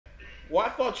Well, I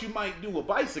thought you might do a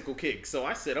bicycle kick, so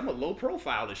I said I'm a low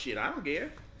profile this shit. I don't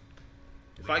care.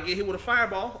 If I get hit with a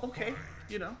fireball, okay,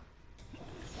 you know.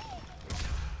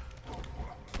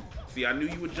 See, I knew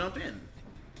you would jump in.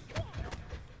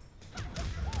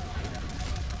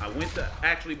 I went to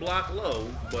actually block low,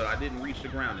 but I didn't reach the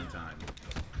ground in time.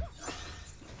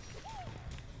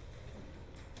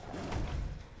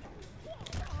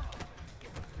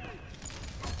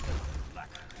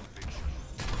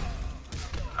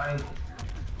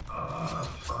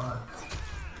 Fuck.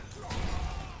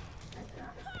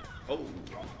 Oh.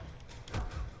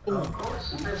 Ooh. Of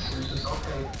course, this is just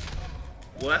okay.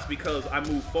 Well, that's because I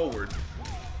moved forward.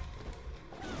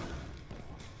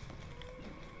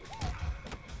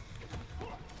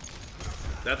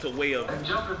 That's a way of... And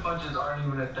jumping punches aren't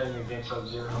even a thing against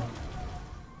Sub-Zero.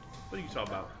 What are you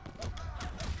talking about?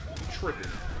 You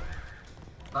tripping.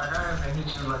 Like, I haven't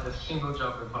hit you like a single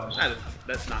jumping punch.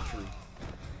 That's not true.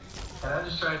 And I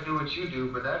just try to do what you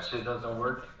do, but that shit doesn't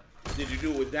work. Did you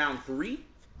do it with down 3?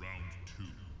 Round 2.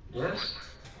 Yes.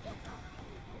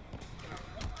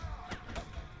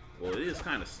 Well, it is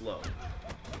kind of slow.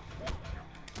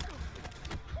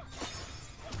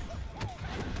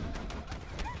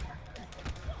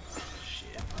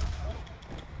 Shit.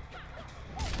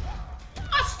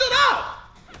 I stood out!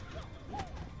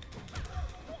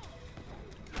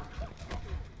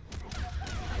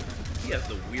 He has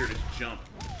the weirdest jump,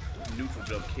 neutral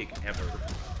jump kick ever.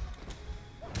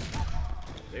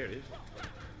 There it is.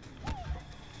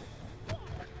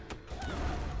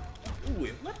 Ooh,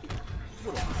 it let me.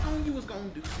 What I known you was gonna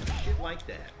do some shit like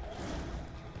that.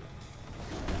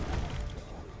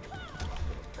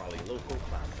 Probably low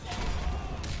profile.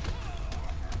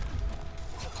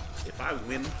 If I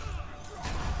win,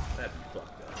 that'd be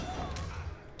fucked up.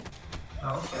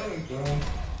 Okay, game.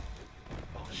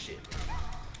 Oh shit.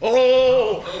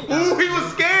 Oh! Ooh, he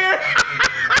was scared!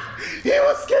 He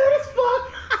was scared as fuck!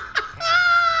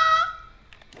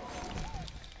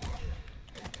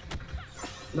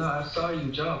 No, I saw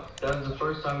you jump. That was the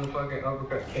first time the fucking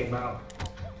uppercut came out.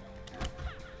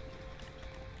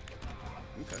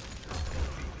 Okay.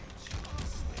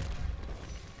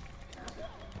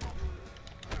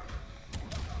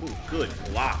 Ooh, good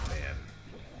block, man.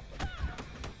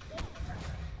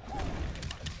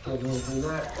 Didn't do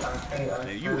that.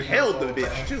 And you held the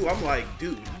bitch too. I'm like,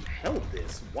 dude, you held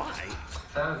this. Why?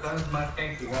 That was my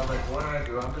thinking. I was like, what do I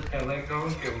do? I'm just gonna let go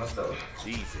and kill myself.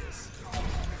 Jesus.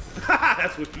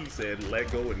 That's what he said.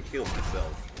 Let go and kill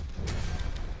myself.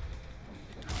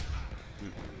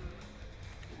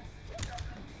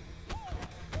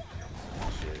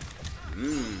 Shit.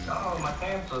 Oh, my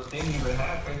cancel didn't even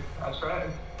happen. I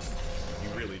tried. You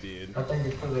really did. I think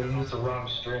it's because they used the wrong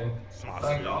string.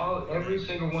 Possibly. Like every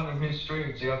single one of his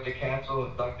strings, you have to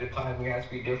cancel. Like the timing has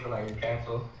to be different on your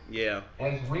cancel. Yeah.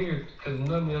 And it's weird because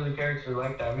none of the other characters are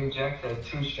like that. I mean, Jax has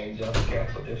 2 strings you have to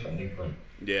cancel differently, but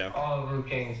Yeah. all of Liu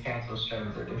Kang's cancel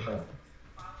strings are different.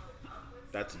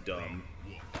 That's dumb.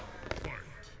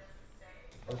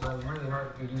 It's like really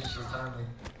hard to get used to the timing.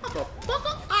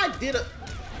 Motherfucker, I did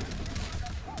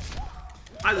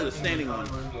a standing one.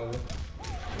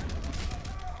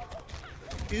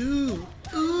 Ooh,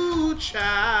 ooh,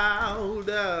 child.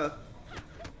 What?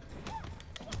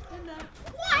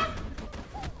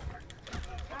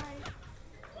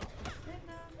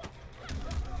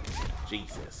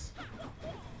 Jesus.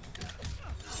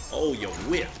 Oh, you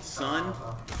whiffed, son.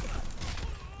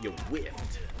 You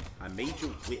whiffed. I made you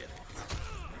whiff.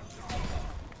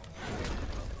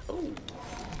 Oh.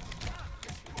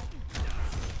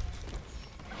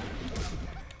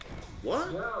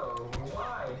 What? Yo,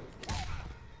 why?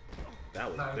 That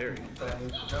was very... That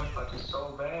needs to jump punch is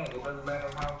so bad. It doesn't matter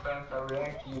how fast I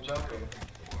react to you jumping.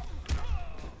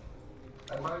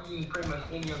 I might use pretty much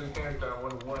any other character I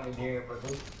would have won in here, but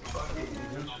this fucking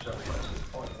neutral jump punch is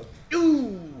pointless.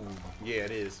 Ooh! Yeah,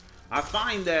 it is. I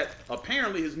find that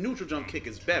apparently his neutral jump kick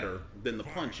is better than the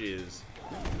punch is.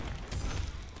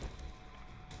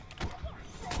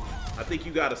 I think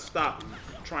you gotta stop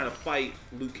trying to fight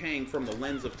Liu Kang from the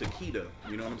lens of Takeda.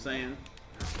 You know what I'm saying?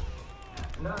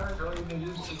 No, I don't even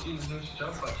use Takeda's neutral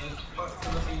jump punch. It's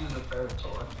fucking let me use a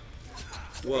Ferritor.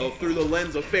 Well, through the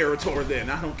lens of Ferritor then.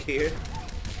 I don't care.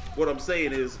 What I'm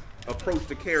saying is approach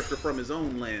the character from his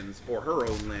own lens or her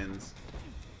own lens.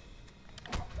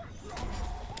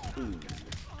 Ooh.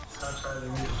 I tried to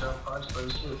use a jump punch, but it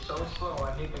was so slow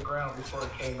I hit the ground before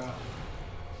it came out.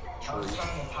 True. I was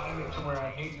trying to time it to where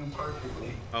I hit you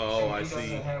perfectly. Oh, so I see. He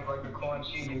doesn't have like a Quan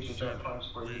Chi neutral jump punch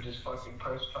where you just fucking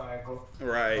press triangle.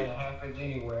 Right. And it happens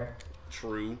anywhere.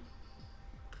 True.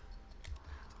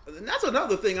 And that's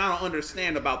another thing I don't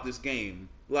understand about this game.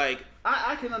 Like,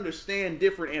 I can understand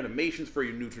different animations for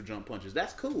your neutral jump punches.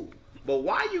 That's cool. But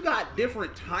why you got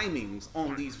different timings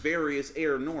on these various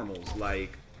air normals?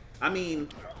 Like, I mean,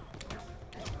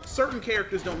 certain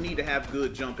characters don't need to have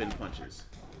good jump-in punches.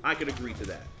 I could agree to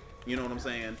that. You know what I'm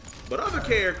saying? But other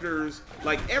characters,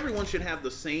 like, everyone should have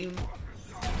the same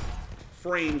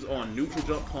frames on neutral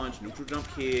jump punch, neutral jump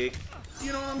kick.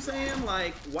 You know what I'm saying?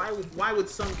 Like, why would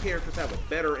some characters have a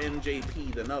better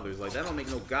NJP than others? Like, that don't make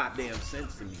no goddamn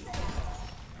sense to me.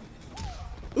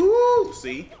 Ooh,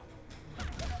 see?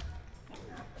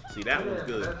 See, that was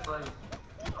good. That's like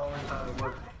only time it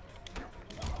worked.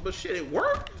 But shit, it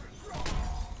worked?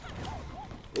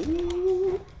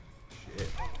 Ooh. Shit.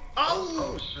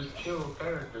 Oh! Just kill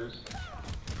characters.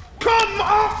 Come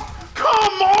on!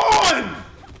 Come on!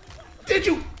 Did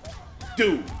you?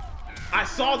 Dude, I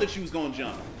saw that you was gonna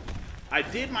jump. I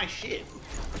did my shit.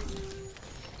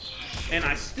 And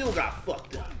I still got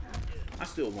fucked up. I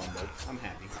still won though. I'm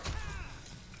happy.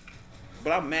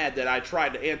 But I'm mad that I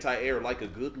tried to anti-air like a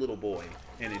good little boy.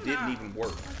 And it didn't even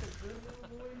work.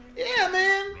 Yeah,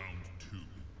 man.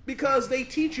 Because they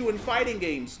teach you in fighting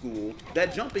game school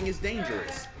that jumping is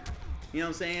dangerous. You know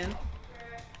what I'm saying?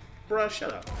 Bruh,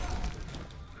 shut up.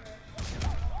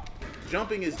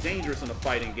 Jumping is dangerous in a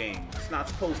fighting game. It's not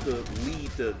supposed to lead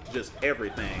to just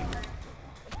everything.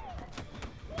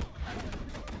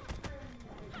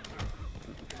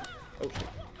 Oh shit.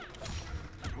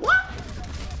 What?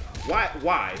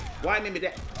 Why maybe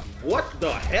that? What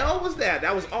the hell was that?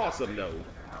 That was awesome though.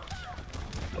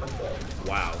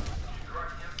 Wow.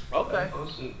 Okay. Oh,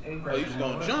 you just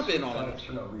gonna jump in on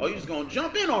him. Oh, you just gonna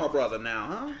jump in on a brother now,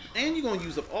 huh? And you're gonna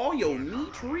use up all your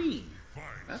meat tree.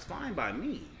 That's fine by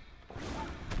me.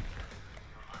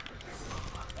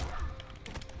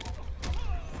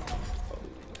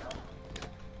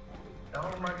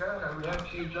 Oh my god, I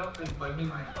actually jumping, but he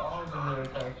all the little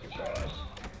attacks are trash.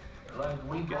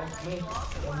 Like, we both missed,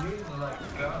 and usually like,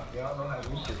 God, y'all know how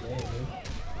you should win,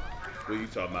 What are you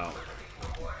talking about?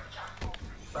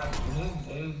 Like,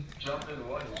 his jumping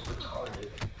one is retarded.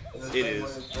 It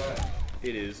is.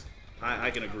 It is. I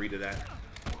can agree to that.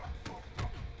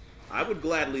 I would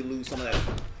gladly lose some of that.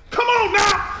 Come on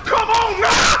now! Come on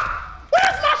now!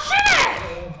 Where's my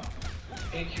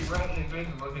shit? Hit you right in the face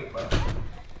a little bit, bro.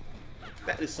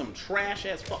 That is some trash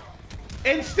ass fuck.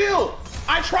 And still,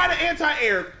 I tried to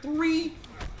anti-air 3,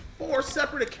 4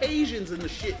 separate occasions and the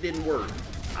shit didn't work.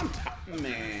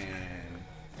 Man.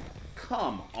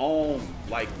 Come on.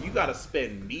 Like, you gotta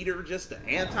spend meter just to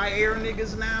anti-air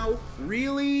niggas now?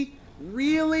 Really?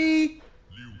 Really?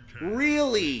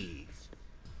 Really?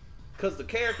 Because the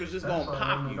character's just gonna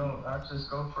pop you. I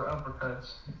just go for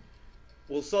uppercuts.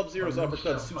 Well, Sub-Zero's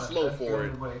uppercut's too slow for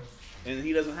it. And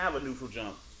he doesn't have a neutral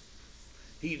jump.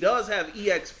 He does have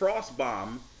EX Frost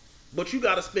Bomb, but you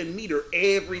gotta spend meter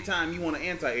every time you want to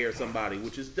anti-air somebody,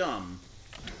 which is dumb.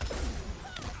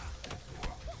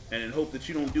 And then hope that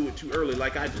you don't do it too early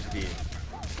like I just did.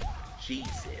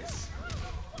 Jesus.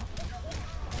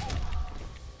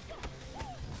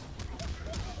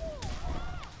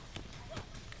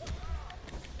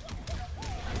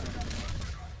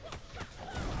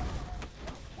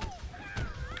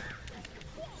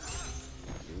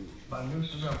 My new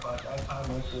jump, I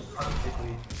timed this shit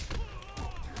perfectly.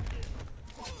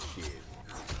 Shit.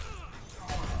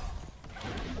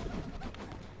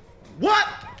 What?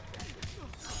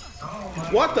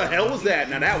 What the hell was that?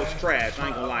 Now that was trash. I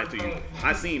ain't gonna lie to you.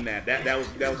 I seen that. That was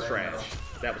trash.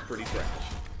 That was pretty trash.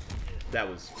 That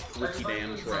was pretty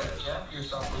damn trash.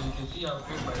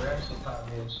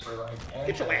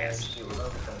 Get your ass.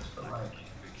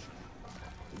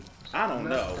 I don't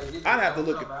know. I'd have to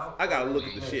look at. I gotta look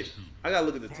at the shit. I gotta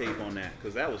look at the tape on that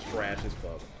because that was trash as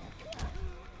fuck.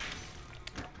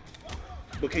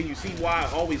 But can you see why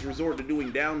I always resort to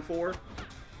doing down 4?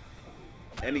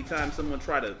 Anytime someone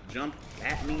try to jump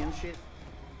at me and shit.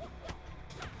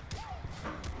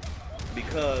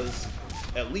 Because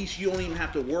at least you don't even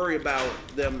have to worry about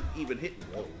them even hitting.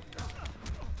 Whoa.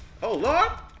 Oh,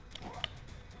 Lord!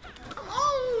 Come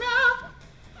on now!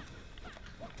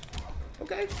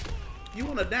 Okay. You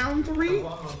want a down 3?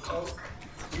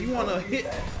 You want to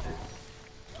hit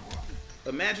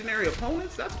imaginary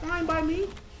opponents? That's fine by me.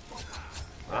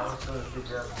 Wow. Good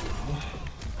job.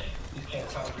 You can't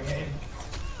comprehend.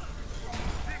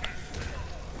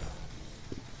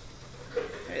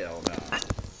 Hell no.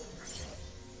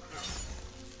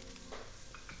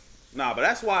 Nah, but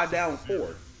that's why I down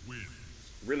 4.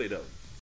 Really though.